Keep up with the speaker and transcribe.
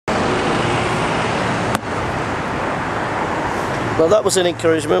Well, that was an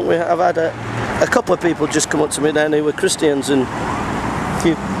encouragement. I've had a couple of people just come up to me then who were Christians, and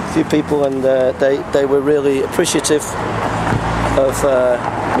a few people, and they were really appreciative of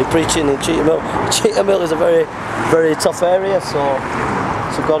me preaching in Cheetham Hill. Cheetham Hill is a very, very tough area, so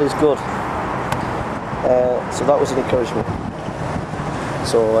God is good. So that was an encouragement.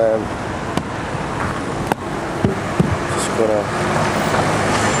 So just gonna.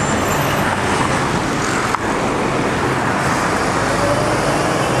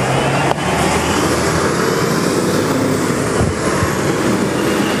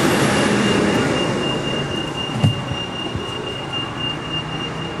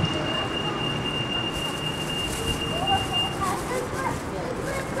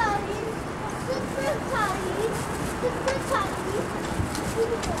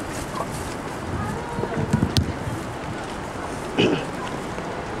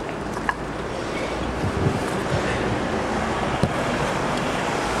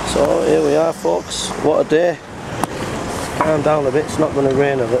 So here we are, folks. What a day. Calm down a bit, it's not going to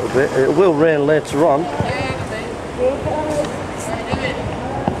rain a little bit. It will rain later on.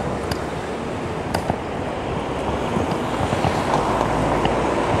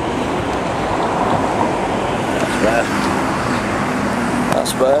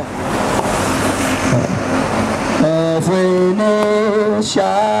 That's better. Every knee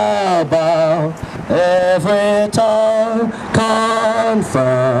shall bow, every tongue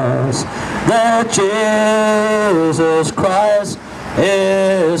confess that Jesus Christ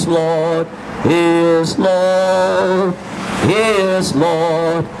is Lord, He is Lord, He is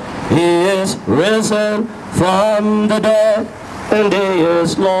Lord, He is risen from the dead, and He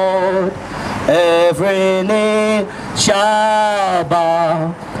is Lord. Every knee shall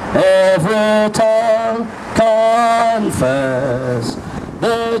bow, every tongue confess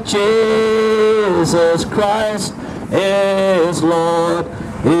that Jesus Christ is Lord,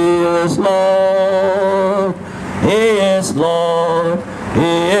 He is Lord, He is Lord,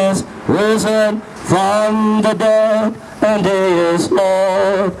 He is risen from the dead, and He is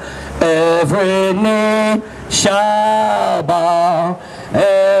Lord. Every knee shall bow,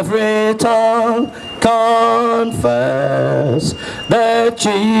 every tongue confess that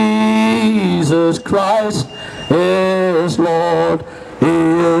Jesus Christ is Lord, He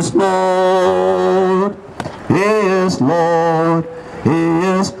is Lord, He is Lord, He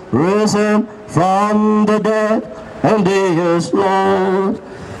is risen from the dead, and He is Lord.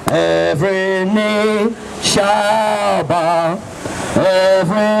 Every knee shall bow,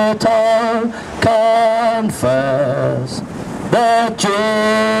 every tongue confess that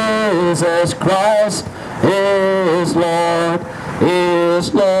Jesus Christ is Lord, He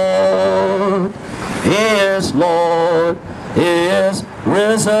is Lord, He is Lord, He is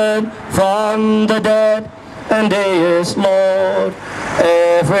risen from the dead, and He is Lord.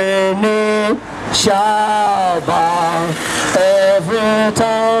 Every knee shall bow, every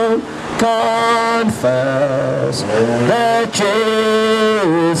tongue confess that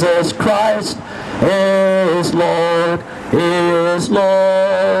Jesus Christ is Lord, He is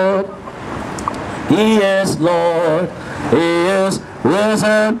Lord, He is Lord, He is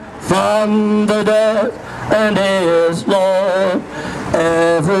risen from the dead, and He is Lord.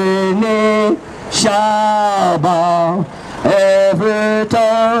 Every knee shall bow, every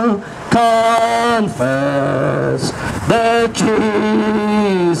tongue confess that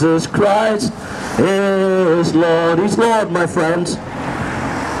Jesus Christ is Lord. He's Lord, my friends.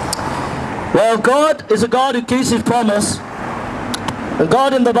 Well, God is a God who keeps His promise. And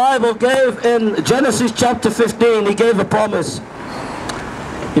God in the Bible gave, in Genesis chapter 15, He gave a promise.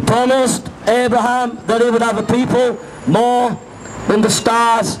 He promised Abraham that he would have a people more than the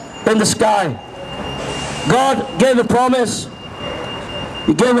stars in the sky. God gave a promise.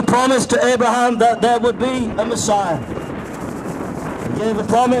 He gave a promise to Abraham that there would be a Messiah. He gave a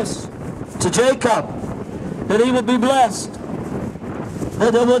promise to Jacob that he would be blessed,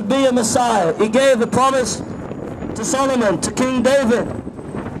 that there would be a Messiah. He gave a promise to Solomon, to King David,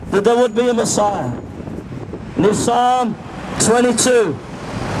 that there would be a Messiah. And in Psalm 22,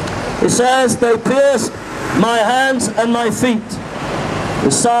 it says, they pierced my hands and my feet.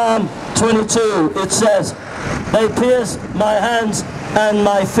 In Psalm 22, it says, they pierced my hands and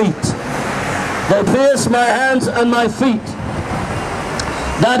my feet. They pierced my hands and my feet.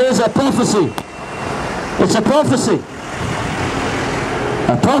 That is a prophecy. It's a prophecy.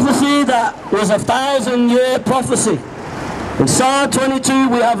 A prophecy that was a 1,000-year prophecy. In Psalm 22,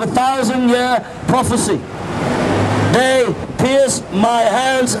 we have a 1,000-year prophecy. They pierced my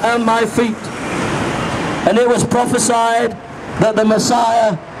hands and my feet. And it was prophesied that the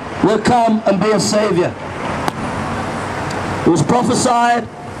Messiah will come and be a Savior. It was prophesied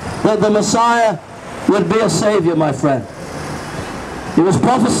that the Messiah would be a savior, my friend. It was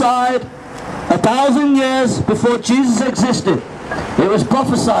prophesied 1,000 years before Jesus existed. It was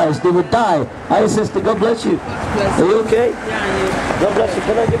prophesied he would die. Hi, sister. God bless you. Bless Are you okay? Yeah. God bless you.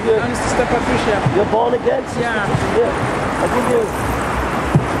 Can I give you? I'm Sister Patricia. You're born again, sister? Yeah. I'll give you.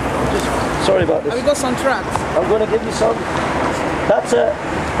 Sorry about this. Have you got some tracts? I'm going to give you some. That's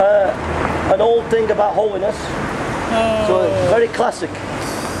an old thing about holiness. Oh. So it's very classic.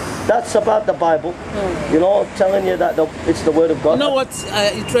 That's about the Bible. You know, telling you that it's the Word of God. You know what's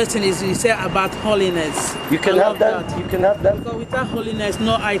interesting is you say about holiness. You can have them. You can have them. Because without holiness,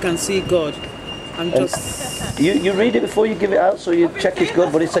 no eye can see God. I'm just... You read it before you give it out, so you check it's good,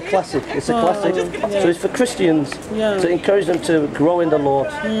 but it's a classic. It's a classic. Yeah. So it's for Christians to encourage them to grow in the Lord.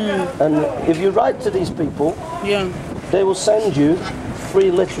 And if you write to these people, they will send you free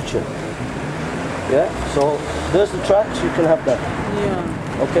literature. Yeah? So there's the tracts, you can have that. Yeah.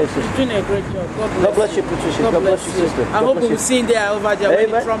 Okay, sister. You're doing a great job. God bless you, Patricia. God bless you, sister. I hope we'll see you there over there when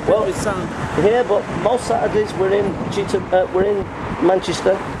the trumpet will sound. Here, but most Saturdays we're in Cheetham, we're in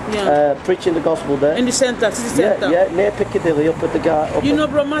Manchester, preaching the gospel there. In the centre, city centre. Yeah, near Piccadilly, up at the guy. You know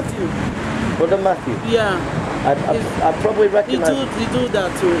Brother Matthew? Brother Matthew? Yeah. I probably recognise. You do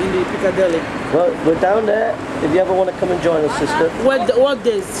that too in the Piccadilly. Well, we're down there. If you ever want to come and join us, sister. What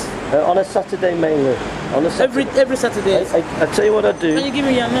days? On a Saturday mainly. On a Saturday. Every Saturday. I tell you what I do. Can you give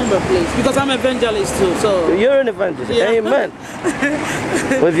me your number, please? Because I'm an evangelist too. So. You're an evangelist. Yeah. Amen.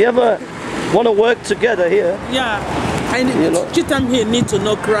 Well, if you ever want to work together here. Yeah. And Cheetham Hill need to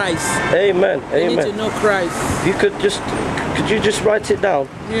know Christ. Amen. They Amen. need to know Christ. You could you just write it down?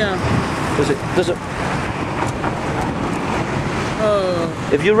 Yeah. Does it?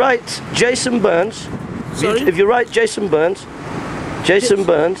 If you write Jason Burns, if you write Jason Burns, Jason,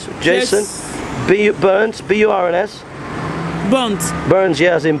 Burns, B-U-R-N-S. Burns,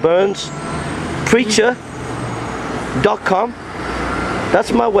 yeah, as in Burns. Preacher.com.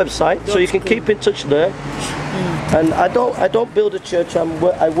 That's my website, so you can keep in touch there. And I don't build a church.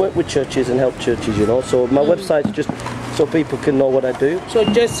 I work with churches and help churches, you know. So my website's just so people can know what I do. So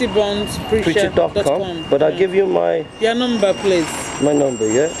Jesse Burns, preacher.com. But I'll give you your number, please. My number,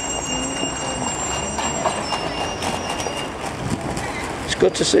 yeah. It's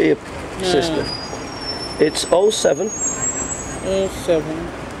good to see you, sister. It's 07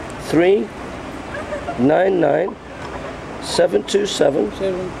 399 727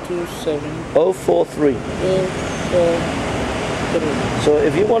 043. So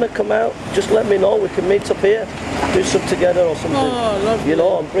if you want to come out, just let me know. We can meet up here, do some together or something. Oh, lovely. You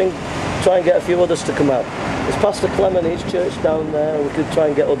know, and try and get a few others to come out. There's Pastor Clement, his church down there, and we could try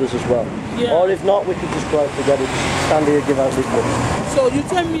and get others as well. Yeah. Or if not, we could just go out together, just stand here and give out these books. So you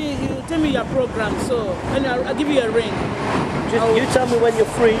tell me your program, so and I'll give you a ring. You tell me when you're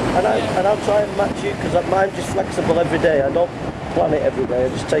free, and I'll try and match you, because mine's just flexible every day. I don't plan it every day. I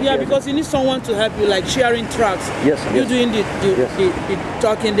just take it. Yeah, because you need someone to help you, like sharing tracks. Yes. You're doing the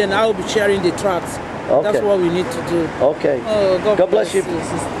talking, then I'll be sharing the tracks. Okay. That's what we need to do. Okay. Oh, God bless you.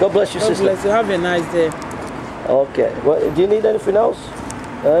 God bless you, sister. God bless you. Have a nice day. Okay. Well, do you need anything else?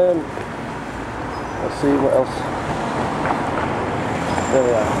 Let's see what else. There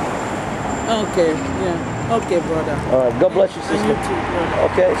we are. Okay. Yeah. Okay, brother. All right. God bless you, sister. And you too, brother.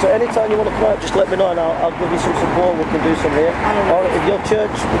 Okay. So anytime you want to come out, just let me know, and I'll give you some support. We can do some here. Or if your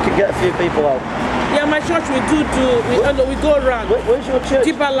church, we can get a few people out. Yeah, my church we we go around. Where's your church?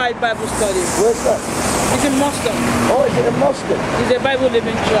 Deeper Light Bible Study. Where's that? It's in Moscow. Oh, is it in Moscow? It's a Bible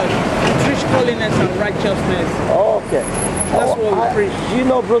living church. We preach holiness and righteousness. Oh, okay. That's what we preach. Do you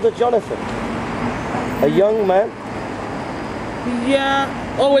know Brother Jonathan? A young man? Yeah,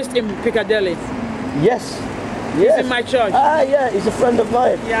 always in Piccadilly. Yes. He's in my church. Ah, yeah, he's a friend of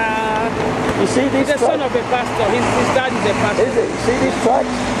mine. Yeah. You see these He's the son of a pastor. His dad is a pastor. Is it? You see these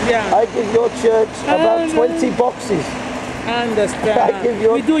tracts? Yeah. I give your church about 20 boxes. I understand.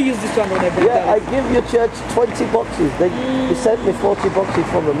 We do use this one on every day. I give your church 20 boxes. They sent me 40 boxes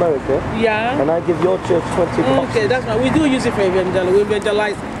from America. Yeah. And I give your church 20 boxes. Okay, that's right. We do use it for evangelism. We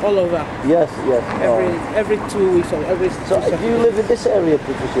evangelize all over. Yes. Every 2 weeks or every. So do you live in this area,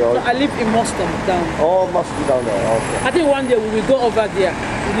 Patricia? No, I live in Moston down. Oh, Moston down there. Okay. I think one day we will go over there.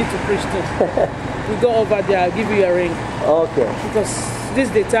 We need to preach too. We go over there. I'll give you a ring. Okay. Because this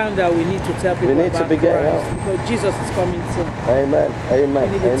is the time that we need to tell people about Christ. Because Jesus is coming soon. Amen.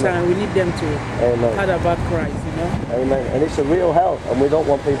 Amen. We need the time. We need them to hear about Christ, you know. Amen. And it's a real hell, and we don't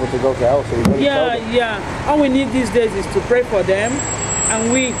want people to go to hell, so we've got to tell them. Yeah. All we need these days is to pray for them,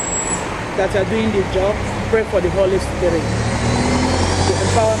 and we that are doing the job, pray for the Holy Spirit. The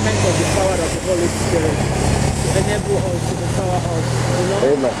empowerment of the power of the Holy Spirit. enable us to empower us, you know.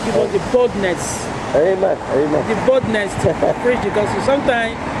 Amen. Give us the boldness. Amen. Amen. The boldness to preach, because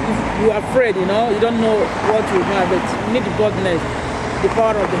sometimes you are afraid, you know, you don't know what you have, but you need the boldness, the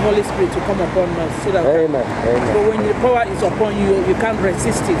power of the Holy Spirit to come upon us, so that. Amen. Amen. But when the power is upon you, you can't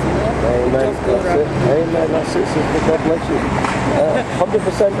resist it, you know. Amen. You just go That's it. Amen. That's it, sister. God bless you.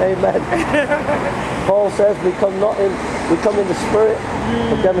 100% amen. Paul says we come in the spirit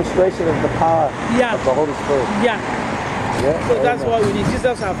for demonstration of the power of the Holy Spirit. Yeah. Yeah. So that's why we need.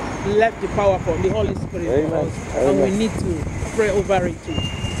 Jesus have left the power from the Holy Spirit for us, and we need to pray over it to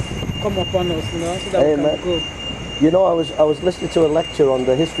come upon us, you know, so that we can go. You know, I was listening to a lecture on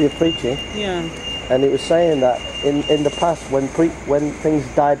the history of preaching. Yeah. And it was saying that in the past, when things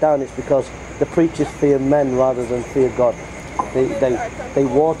died down, it's because the preachers fear men rather than fear God. They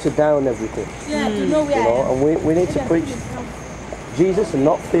water down everything. Yeah, you know, and we need to preach Jesus and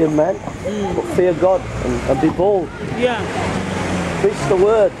not fear men, but fear God and be bold. Yeah. Preach the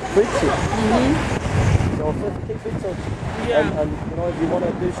word, preach it. So keep in touch. Yeah. And you know, if you want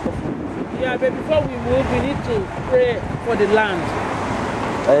to do stuff. Yeah, but before we move, we need to pray for the land.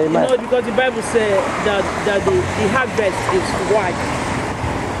 Amen. You know, because the Bible says that the harvest is white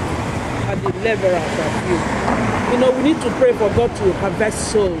and the laborers are few. You know, we need to pray for God to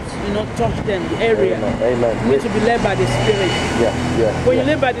harvest souls, you know, touch them, the area. Amen. We need to be led by the Spirit. Yeah. When you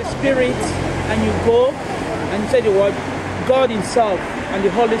live by the Spirit and you go and you say the word, God Himself and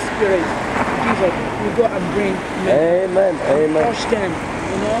the Holy Spirit, Jesus, will go and bring men. Amen. Touch them,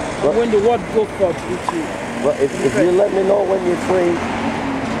 you know. And when the word goes forth with you. Well, if you let me know when you're free,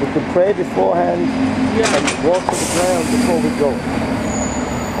 we can pray beforehand and walk to the ground before we go.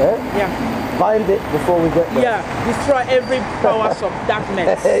 Yeah. Bind it before we get there. Yeah, destroy every powers of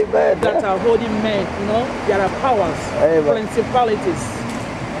darkness that are holding men, you know. There are powers, principalities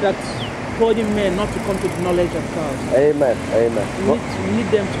that holding men not to come to the knowledge of God. Amen. We need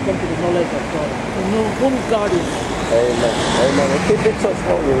them to come to the knowledge of God, to know whom God is. Amen. And keep in touch,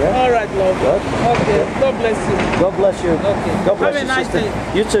 won't you? Yeah? All right, love. Good. Okay. God bless you. God bless you. Okay. God bless Have you, a nice sister.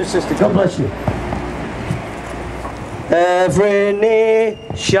 day. You too, sister. God bless you. Every knee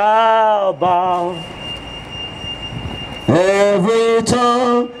shall bow, every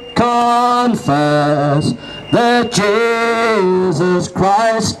tongue confess that Jesus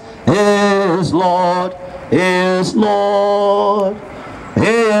Christ is Lord, is Lord,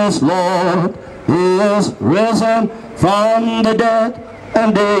 is Lord. He is risen from the dead,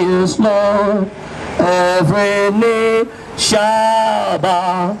 and He is Lord. Every knee shall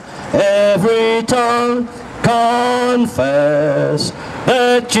bow, every tongue confess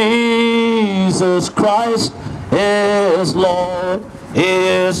that Jesus Christ is Lord,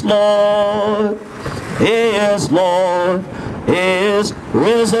 is Lord, is Lord, is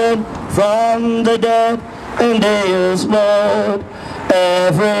risen from the dead, and He is Lord.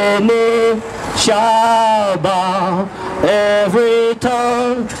 Every knee shall bow, every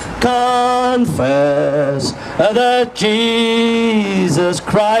tongue confess that Jesus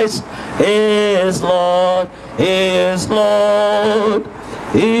Christ is Lord, is Lord,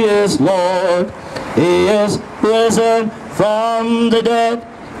 He is Lord, He is risen from the dead,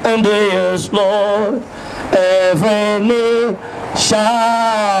 and He is Lord. Every knee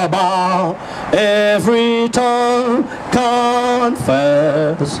shall bow, every tongue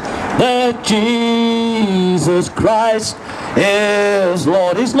confess that Jesus Christ is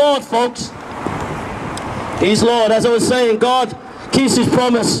Lord. He's Lord, folks. He's Lord. As I was saying, God keeps His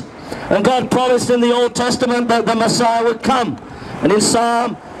promise. And God promised in the Old Testament that the Messiah would come. And in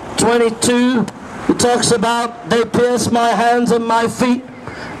Psalm 22, it talks about, they pierced my hands and my feet.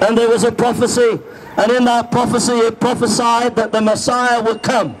 And there was a prophecy. And in that prophecy, it prophesied that the Messiah would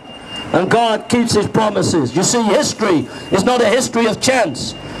come. And God keeps His promises. You see, history is not a history of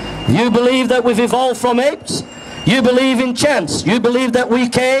chance. You believe that we've evolved from apes? You believe in chance. You believe that we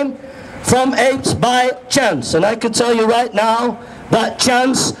came from apes by chance. And I can tell you right now that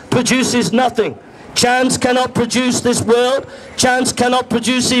chance produces nothing. Chance cannot produce this world. Chance cannot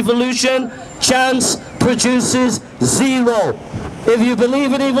produce evolution. Chance produces zero. If you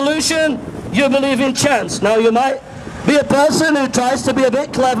believe in evolution, you believe in chance. Now you might be a person who tries to be a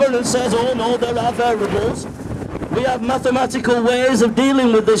bit clever and says, oh no, there are variables. We have mathematical ways of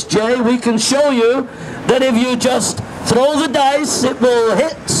dealing with this, Jay. We can show you that if you just throw the dice, it will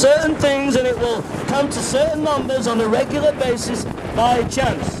hit certain things and it will come to certain numbers on a regular basis by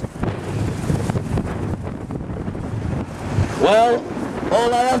chance. Well,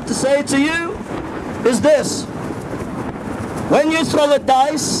 all I have to say to you is this. When you throw a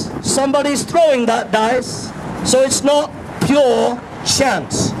dice, somebody's throwing that dice, so it's not pure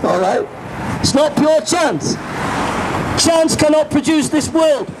chance, all right? It's not pure chance. Chance cannot produce this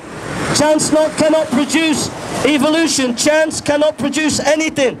world. Chance cannot produce evolution. Chance cannot produce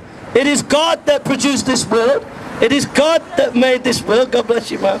anything. It is God that produced this world. It is God that made this world. God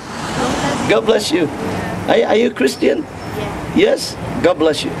bless you, ma'am. God bless you. Are you Christian? Yes? God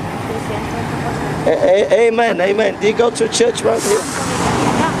bless you. Amen, amen. Do you go to a church around here?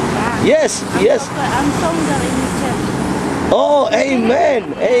 Yes, yes. I'm founder in the church. Oh,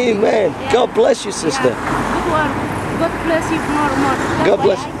 amen, amen. God bless you, sister. Good work. God bless you more. God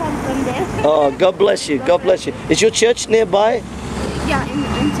bless. I come from there. Oh, God bless you. God bless you. Is your church nearby? Yeah,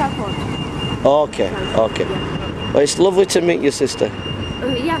 in Salford. Okay, okay. Well, it's lovely to meet you, sister.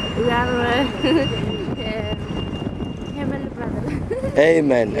 Yeah, we are heavenly brother.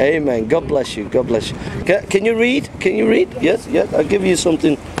 Amen, amen. God bless you. God bless you. Can you read? Can you read? Yes, yes. I'll give you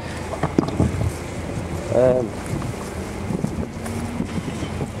something.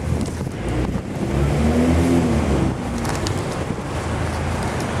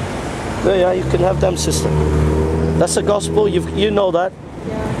 There you are. You can have them, sister. That's the gospel. You know that.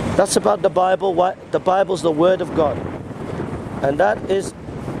 Yeah. That's about the Bible. The Bible's the Word of God, and that is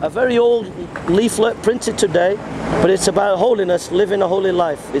a very old leaflet printed today, but it's about holiness, living a holy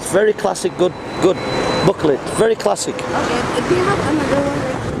life. It's very classic, good booklet. Very classic. Okay, do you have another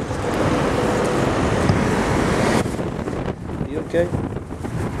one? You okay?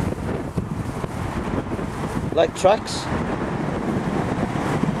 Like tracks?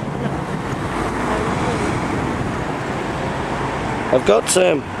 I've got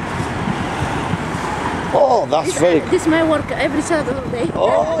oh, that's very good. This is my work every Saturday.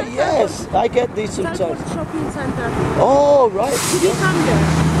 Oh yes, I get these sometimes. Salford Shopping Center. Oh right. Did you come there?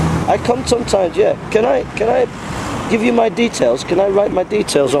 I come sometimes, yeah. Can I give you my details? Can I write my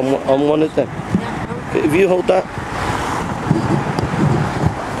details on one of them? Yeah. If you hold that.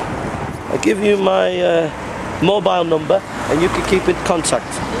 I'll give you my mobile number and you can keep in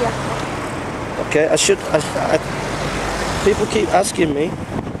contact. Yeah. Okay, people keep asking me.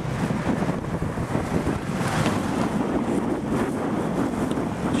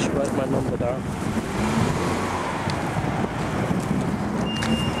 Just write my number down.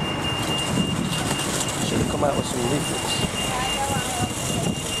 Should have come out with some leaflets.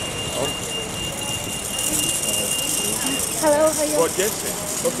 Hello, how are you? What, Jesse?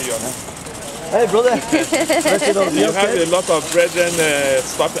 Okay, you're here. Hey, brother. Reginald, You have a lot of brethren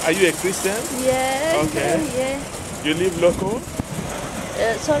stopping. Are you a Christian? Yeah. Okay. Yeah. You live local?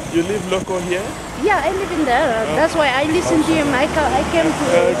 Sorry. You live local here? Yeah, I live in there. That's why I listen to him. I came to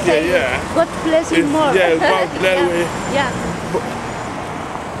Okay, say yeah. God bless him more. Yeah, God bless yeah. you. Yeah.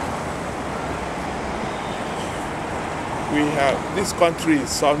 We have, this country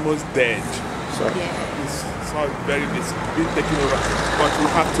is almost dead. Yeah. It's all it's been taken over. But we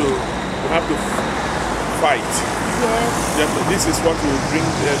have to fight. Yes. This is what will bring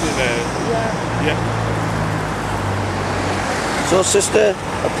Yeah. yeah. So, sister,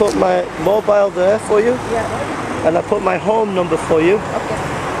 I put my mobile there for you, Yeah. and I put my home number for you, Okay.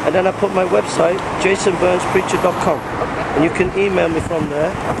 and then I put my website, jasonburnspreacher.com, Okay. and you can email me from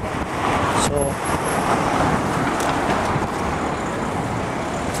there. So,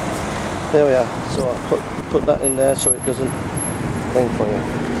 there we are. So I put that in there so it doesn't thing for you.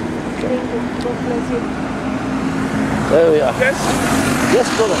 Thank you. God bless you. There we are. Yes. Yes,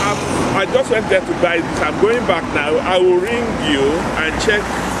 brother. I just went there to buy this. I'm going back now. I will ring you and check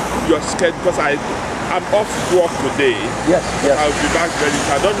your schedule because I'm off work today. Yes, yes. I'll be back very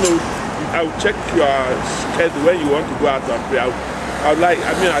soon. I don't know. I'll check your schedule when you want to go out and pray.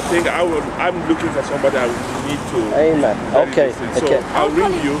 I think I'm looking for somebody I will need to. Amen. Okay. So Okay. I'll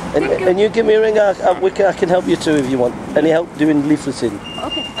ring you. And you give me a ring. I can help you too if you want. Any help doing leafleting?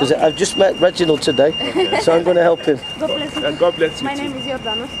 Okay. Because I've just met Reginald today, so I'm going to help him. God bless you. And God bless you. My too. name is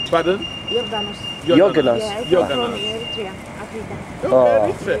Jordanos. Pardon? Jordanos. Jordanos. Yeah, I Jordanos. come from Eritrea, Africa. Oh,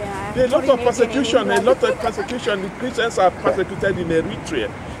 Eritrea. Yeah, There's a lot of foreign persecution. American A lot of persecution. The Christians are persecuted in Eritrea.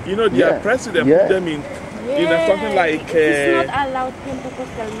 You know, their president put them in something like. It's not allowed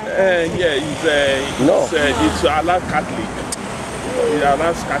Pentecostal message. It's allowed Catholic. It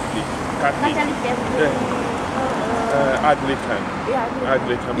allows Catholic. Anglican. Yeah,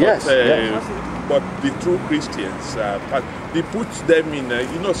 Anglican. Yes, But the true Christians, they put them in,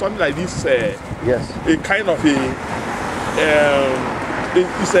 something like this. Yes. A kind of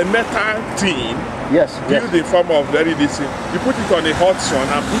it's a metal tin. Yes. Built in form of very decent. You put it on a hot sun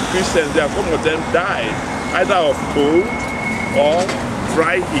and put Christians there. Some of them died either of cold or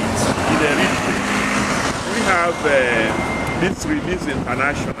dry heat in Eritrea. We have this Release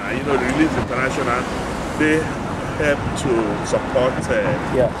International. Release International. They help to support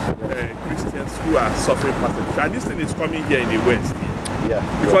Christians who are suffering persecution. And this thing is coming here in the West. Yeah.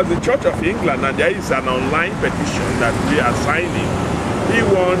 Because the Church of England, and there is an online petition that we are signing, he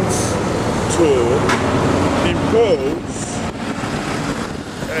wants to impose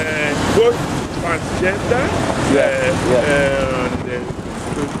both transgender and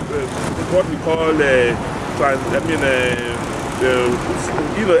what we call any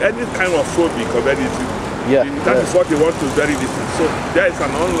kind of phobic or anything. That is what they want to very listen. So there is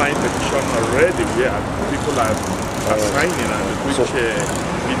an online petition already where people are signing, and which it's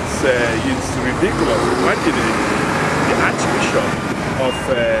ridiculous. Imagine the Archbishop of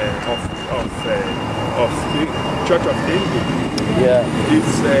the Church of England. Yeah.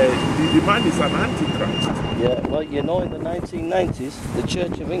 The man is an antichrist. Yeah. Well, you know, in the 1990s, the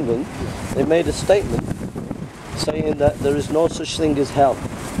Church of England, they made a statement saying that there is no such thing as hell.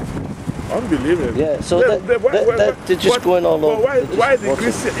 Unbelievable. Yeah, so they're just going all over. Why the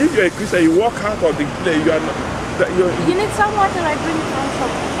Christian? If you're a Christian, you walk out of the place. You are not. You need some water. I bring it from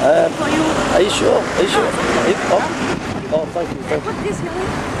shop for you. Are you sure? Are you sure? Oh, thank you. Thank you. Put this here.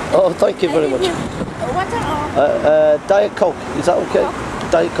 Oh, thank you very much. Water or? Diet Coke. Is that okay?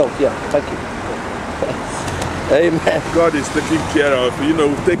 Diet Coke. Yeah. Thank you. Amen. God is taking care of,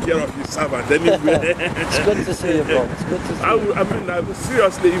 take care of his servant anyway. It's good to see you, bro. It's good to see you. I mean,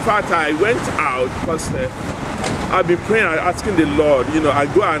 seriously, in fact, I went out because I've been praying, asking the Lord, I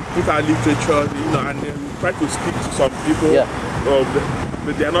go and put our literature, and try to speak to some people,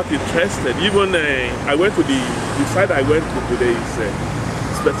 but they are not interested. Even I went to the site I went to today is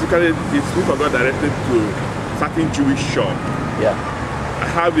specifically the Spirit of God directed to certain Jewish shop. Yeah. I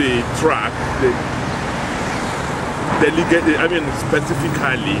have a track.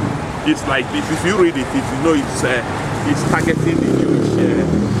 Specifically, it's like this. If you read it, it's targeting the Jewish,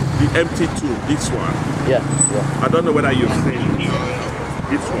 the MT2, this one. Yeah. I don't know whether you've seen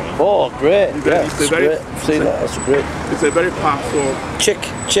this one. Oh, great. It's great. That's great. It's a very powerful chick.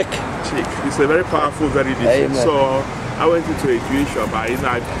 It's a very powerful, very different. So I went into a Jewish shop.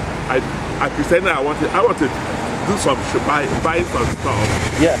 I pretended I wanted to do some buy some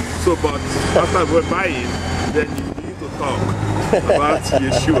stuff. Yeah. So, but after we're buying, then you need to talk about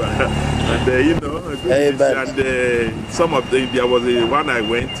Yeshua, and and some of them. There was one I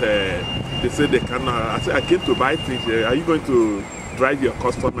went. They said they cannot. I said I came to buy things. Are you going to drive your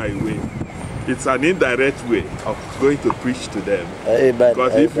customer away? It's an indirect way of going to preach to them. Amen.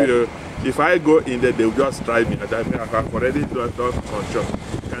 Because if I go in there, they'll just drive me. And I mean, I've already done construction.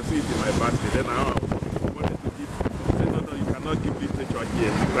 You can see it in my basket. Then I wanted to give. Say, no, you cannot give literature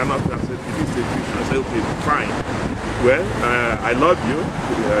here. You cannot. I said, this is a preach. I said, okay, fine. Well, I love you,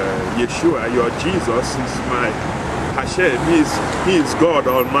 Yeshua. Your Jesus is my Hashem. He is God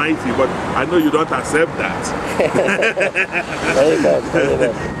Almighty. But I know you don't accept that. Amen.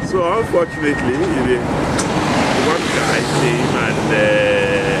 So unfortunately, one guy came and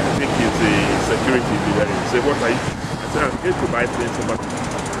I think he's a security leader. He said, "What are you?" I said, "I'm here to buy things, but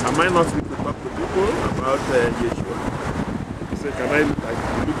am I not free to talk to people about Yeshua?" He said, "Can I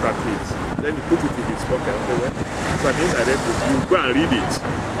look at it?" Then he put it in his pocket. I said, "Well, it's an indirect. You go and read it.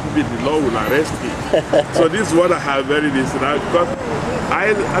 Maybe the law will arrest him." So this is what I have very listened now, because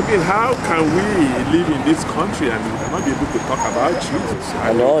I mean, how can we live in this country and we cannot be able to talk about Jesus?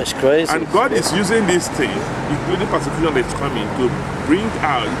 I know, it's crazy. And God is using this thing, including persecution that's coming, to bring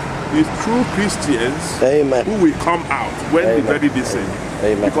out these true Christians. Amen. Who will come out when they very listen.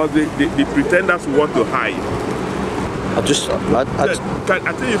 Amen. Because the pretenders want to hide. I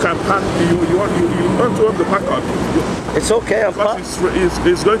think you can pack. You don't want to pack up. It's okay. I'm packed.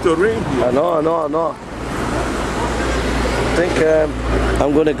 It's going to rain here. I know. I think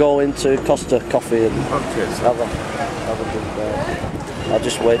I'm going to go into Costa Coffee and have a drink there. I'll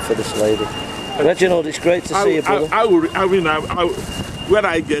just wait for this lady. Reginald, it's great to see you, brother. When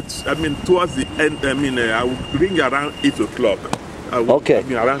I get, towards the end, I will bring you around 8 o'clock. Okay.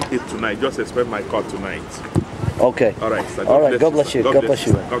 Around 8 tonight. Just expect my call tonight. Okay. All right, sir. All right. God bless you. God bless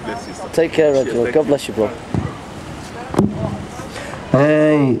you. God bless you, sir. Take care, Reginald. God bless you, bro.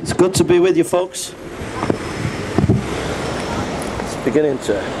 Hey, it's good to be with you, folks. It's beginning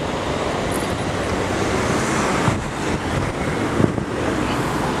to.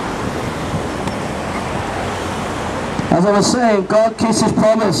 As I was saying, God keeps his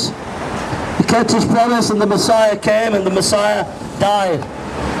promise. He kept his promise, and the Messiah came, and the Messiah died.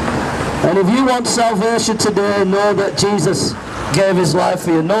 And if you want salvation today, know that Jesus gave his life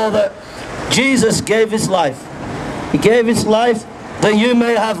for you. Know that Jesus gave his life. He gave his life that you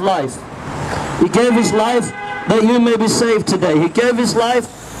may have life. He gave his life that you may be saved today. He gave his life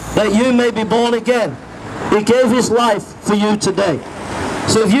that you may be born again. He gave his life for you today.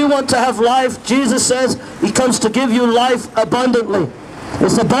 So if you want to have life, Jesus says he comes to give you life abundantly.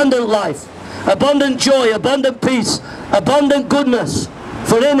 It's abundant life, abundant joy, abundant peace, abundant goodness.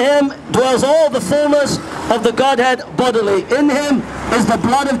 For in him dwells all the fullness of the Godhead bodily. In him is the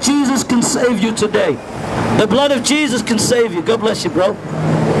blood of Jesus can save you today. The blood of Jesus can save you. God bless you, bro.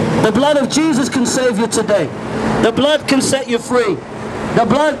 The blood of Jesus can save you today. The blood can set you free. The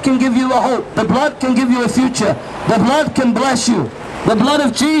blood can give you a hope. The blood can give you a future. The blood can bless you. The blood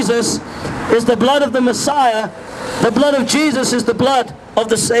of Jesus is the blood of the Messiah. The blood of Jesus is the blood of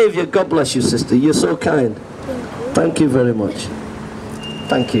the Savior. God bless you, sister. You're so kind. Thank you very much.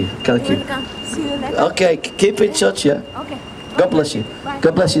 Thank you. Thank you. See you later. Okay, keep in touch, yeah? Okay. God bless you. Bye.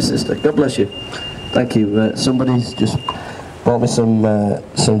 God bless you, sister. God bless you. Thank you. Somebody's just bought me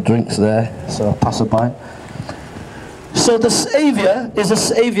some drinks there, so I'll pass it by. So the Savior is a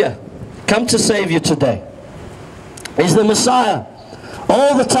Savior. Come to save you today. He's the Messiah.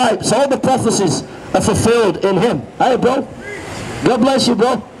 All the types, all the prophecies are fulfilled in him. Hey, bro. God bless you,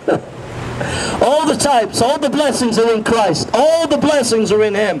 bro. All the types, all the blessings are in Christ. All the blessings are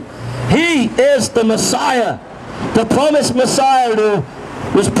in him. He is the Messiah. The promised Messiah who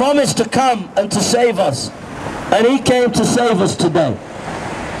was promised to come and to save us. And he came to save us today.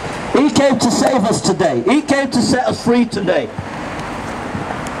 He came to save us today. He came to set us free today.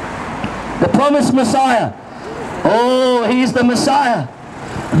 The promised Messiah. Oh, he's the Messiah.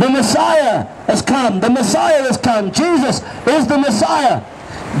 The Messiah has come. The Messiah has come. Jesus is the Messiah.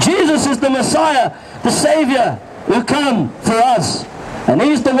 Jesus is the Messiah, the Savior who come for us. And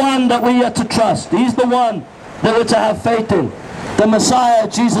he's the one that we are to trust. He's the one that we're to have faith in. The Messiah,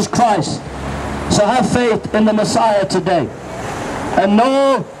 Jesus Christ. So have faith in the Messiah today. And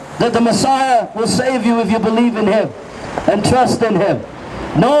know that the Messiah will save you if you believe in him and trust in him.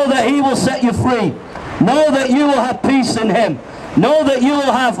 Know that he will set you free. Know that you will have peace in him. Know that you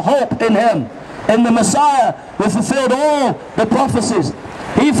will have hope in him. In the Messiah who fulfilled all the prophecies.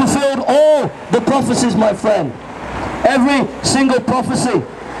 He fulfilled all the prophecies, my friend. Every single prophecy,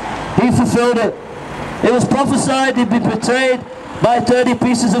 he fulfilled it. It was prophesied he'd be betrayed by 30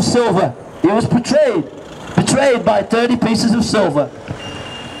 pieces of silver. He was betrayed by 30 pieces of silver.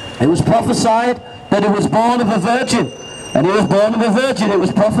 It was prophesied that he was born of a virgin. And he was born of a virgin. It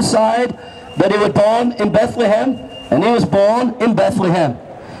was prophesied that he was born in Bethlehem. And he was born in Bethlehem.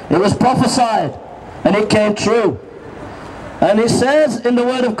 It was prophesied and it came true. And it says in the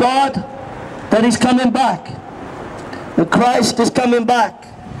Word of God that he's coming back. And Christ is coming back.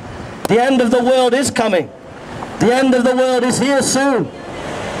 The end of the world is coming. The end of the world is here soon.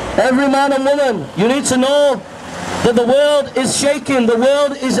 Every man and woman, you need to know that the world is shaking. The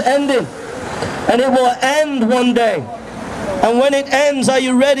world is ending. And it will end one day. And when it ends, are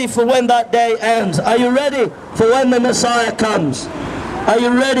you ready for when that day ends? Are you ready for when the Messiah comes? Are you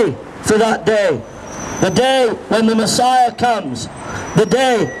ready for that day? The day when the Messiah comes. The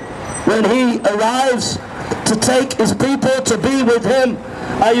day when he arrives to take his people to be with him.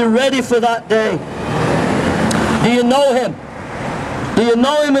 Are you ready for that day? Do you know him? Do you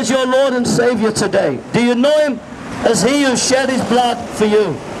know him as your Lord and Savior today? Do you know him as he who shed his blood for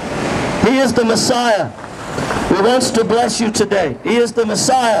you? He is the Messiah who wants to bless you today. He is the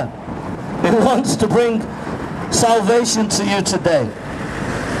Messiah who wants to bring salvation to you today.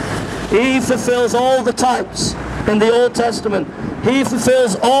 He fulfills all the types in the Old Testament. He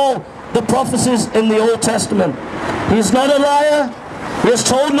fulfills all the prophecies in the Old Testament. He is not a liar. He has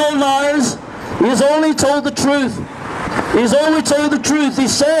told no lies. He has only told the truth. He has only told the truth. He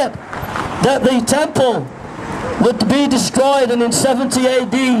said that the temple would be destroyed, and in 70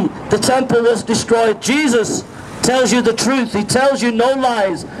 AD the temple was destroyed. Jesus tells you the truth. He tells you no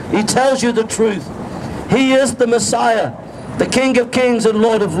lies. He tells you the truth. He is the Messiah, the King of Kings and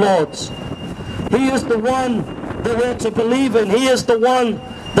Lord of Lords. He is the one that we're to believe in. He is the one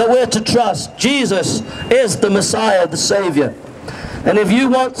that we're to trust. Jesus is the Messiah, the Savior. And if you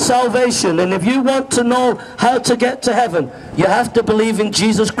want salvation, and if you want to know how to get to heaven, you have to believe in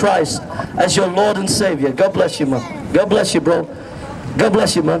Jesus Christ as your Lord and Savior. God bless you, man. God bless you, bro. God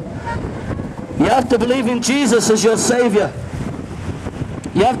bless you, man. You have to believe in Jesus as your Savior.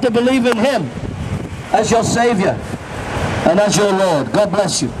 You have to believe in him as your Savior and as your Lord. God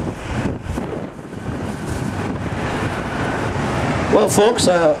bless you. Well, folks,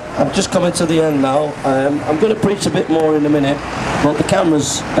 I'm just coming to the end now. I'm going to preach a bit more in a minute, but the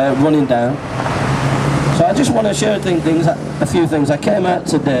camera's running down. So I just want to share a few things. I came out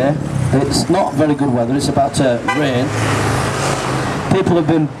today. It's not very good weather. It's about to rain. People have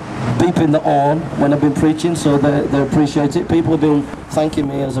been beeping the horn when I've been preaching, so they appreciate it. People have been thanking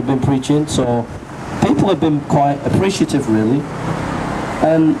me as I've been preaching, so people have been quite appreciative, really.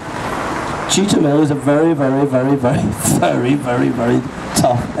 And Cheetham Hill is a very, very, very, very, very, very, very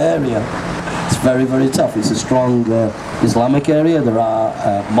tough area. It's very, very tough. It's a strong Islamic area. There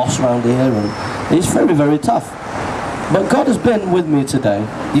are mosques around here, and it's very, very tough. But God has been with me today.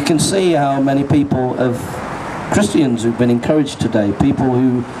 You can see how many people Christians who've been encouraged today. People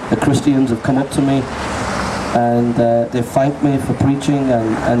who are Christians have come up to me and they thanked me for preaching,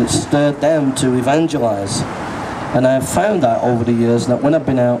 and it stirred them to evangelize. And I've found that over the years that when I've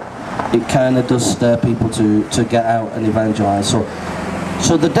been out, it kind of does stir people to get out and evangelize.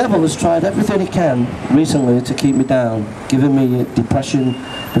 So the devil has tried everything he can recently to keep me down, giving me depression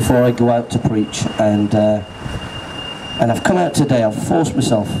before I go out to preach. And I've come out today. I've forced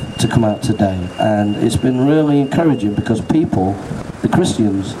myself to come out today, and it's been really encouraging because people, the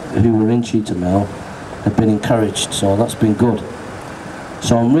Christians who were in Cheetham Hill, have been encouraged. So that's been good.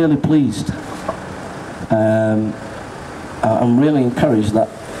 So I'm really pleased. I'm really encouraged that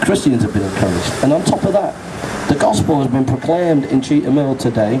Christians have been encouraged. And on top of that, the gospel has been proclaimed in Cheetham Hill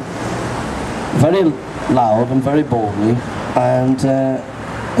today, very loud and very boldly, and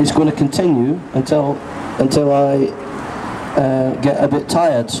it's going to continue until I get a bit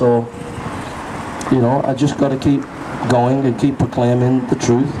tired. So, you know, I just got to keep going and keep proclaiming the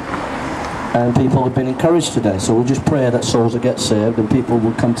truth. And people have been encouraged today. So we'll just pray that souls will get saved and people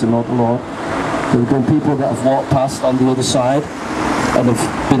will come to know the Lord. There have been people that have walked past on the other side and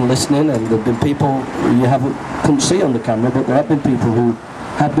have been listening, and there have been people you couldn't see on the camera, but there have been people who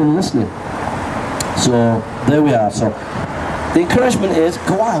have been listening. So there we are. So the encouragement is,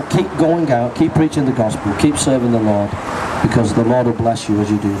 go out, keep going out, keep preaching the gospel, keep serving the Lord, because the Lord will bless you as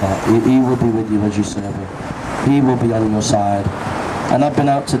you do that. He will be with you as you serve Him. He will be on your side. And I've been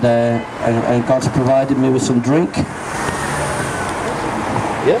out today, and God's provided me with some drink.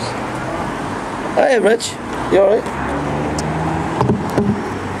 Yes? Hi, Rich. You alright?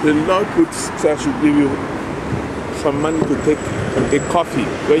 The Lord should give you some money to take a coffee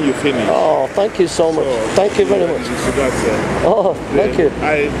when you finish. Oh, thank you so much. Thank you very much. Oh, thank you.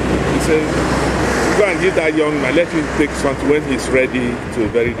 He said, go and give that young man, let him take something when he's ready to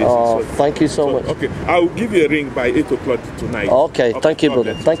bury this. Oh, thank you so much. Okay, I'll give you a ring by 8 o'clock tonight. Okay, thank you,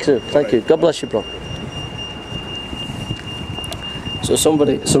 brother. Thank you. Thank you. God bless you, bro. So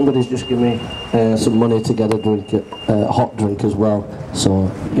somebody's just given me some money to get a drink, hot drink as well.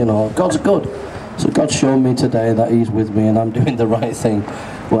 So, you know, God's good. So God's shown me today that He's with me and I'm doing the right thing.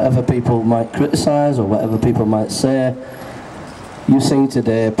 Whatever people might criticize or whatever people might say, you see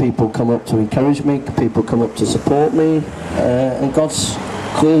today people come up to encourage me, people come up to support me, and God's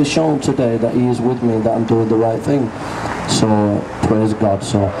clearly shown today that He is with me, that I'm doing the right thing. So praise God.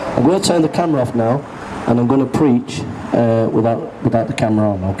 So I'm going to turn the camera off now, and I'm going to preach without the camera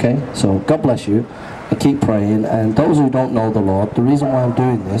on, okay? So God bless you, and keep praying. And those who don't know the Lord, the reason why I'm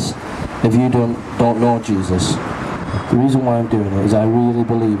doing this, if you don't know Jesus, the reason why I'm doing it is I really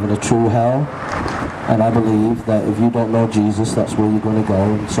believe in a true hell, and I believe that if you don't know Jesus, that's where you're going to go.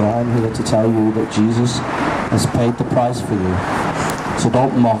 And so I'm here to tell you that Jesus has paid the price for you. So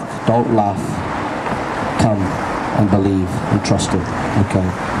don't mock, don't laugh, come and believe and trust Him, okay?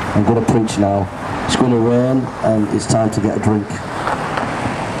 I'm going to preach now. It's going to rain and it's time to get a drink.